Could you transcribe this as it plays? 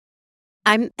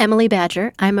I'm Emily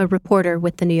Badger. I'm a reporter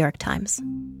with the New York Times.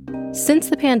 Since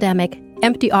the pandemic,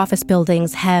 empty office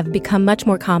buildings have become much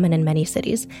more common in many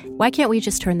cities. Why can't we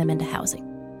just turn them into housing?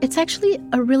 It's actually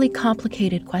a really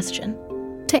complicated question.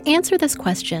 To answer this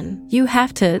question, you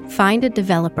have to find a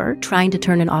developer trying to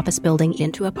turn an office building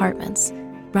into apartments,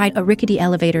 ride a rickety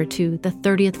elevator to the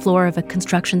 30th floor of a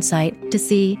construction site to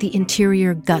see the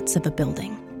interior guts of a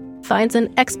building, finds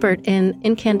an expert in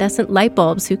incandescent light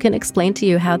bulbs who can explain to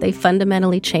you how they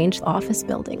fundamentally change office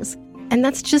buildings. And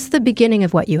that's just the beginning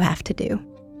of what you have to do.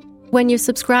 When you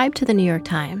subscribe to the New York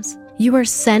Times, you are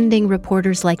sending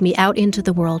reporters like me out into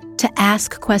the world to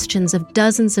ask questions of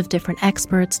dozens of different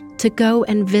experts, to go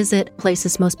and visit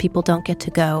places most people don't get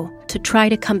to go, to try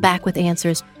to come back with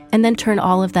answers, and then turn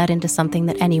all of that into something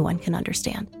that anyone can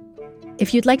understand.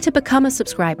 If you'd like to become a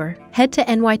subscriber, head to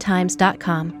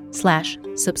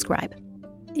nytimes.com/subscribe.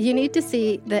 You need to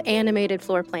see the animated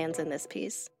floor plans in this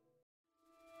piece.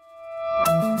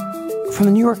 From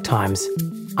the New York Times,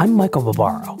 I'm Michael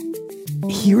Barbaro.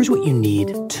 Here's what you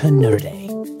need to know today.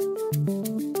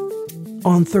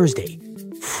 On Thursday,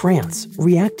 France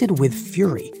reacted with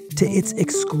fury to its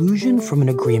exclusion from an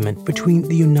agreement between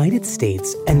the United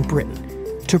States and Britain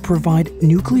to provide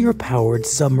nuclear-powered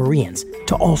submarines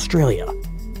to Australia.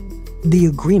 The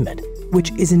agreement,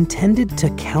 which is intended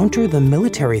to counter the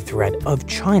military threat of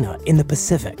China in the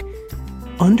Pacific,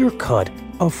 undercut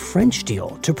a French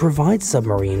deal to provide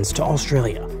submarines to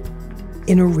Australia.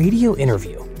 In a radio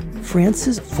interview,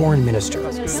 France's foreign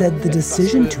minister said the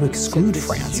decision to exclude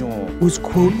France was,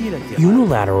 quote,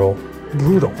 unilateral,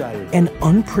 brutal, and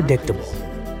unpredictable,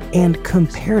 and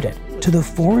compared it to the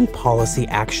foreign policy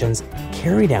actions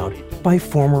carried out by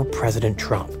former President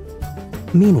Trump.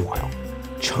 Meanwhile,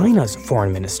 China's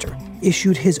foreign minister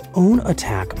issued his own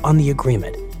attack on the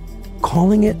agreement,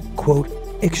 calling it, quote,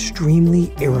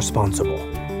 extremely irresponsible.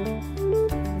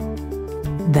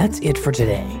 That's it for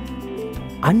today.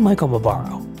 I'm Michael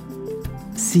Barbaro.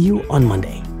 See you on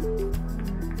Monday.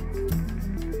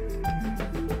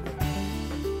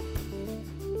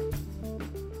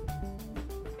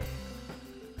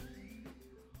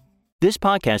 This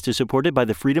podcast is supported by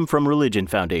the Freedom From Religion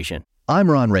Foundation. I'm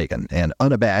Ron Reagan, an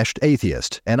unabashed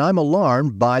atheist, and I'm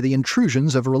alarmed by the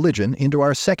intrusions of religion into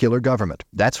our secular government.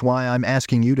 That's why I'm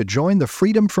asking you to join the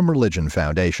Freedom From Religion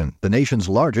Foundation, the nation's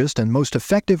largest and most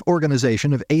effective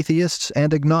organization of atheists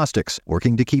and agnostics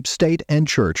working to keep state and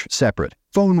church separate.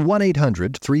 Phone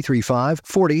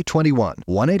 1-800-335-4021,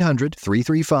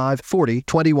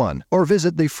 1-800-335-4021, or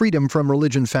visit the Freedom From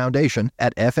Religion Foundation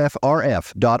at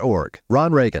ffrf.org.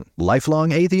 Ron Reagan,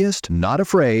 lifelong atheist, not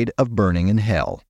afraid of burning in hell.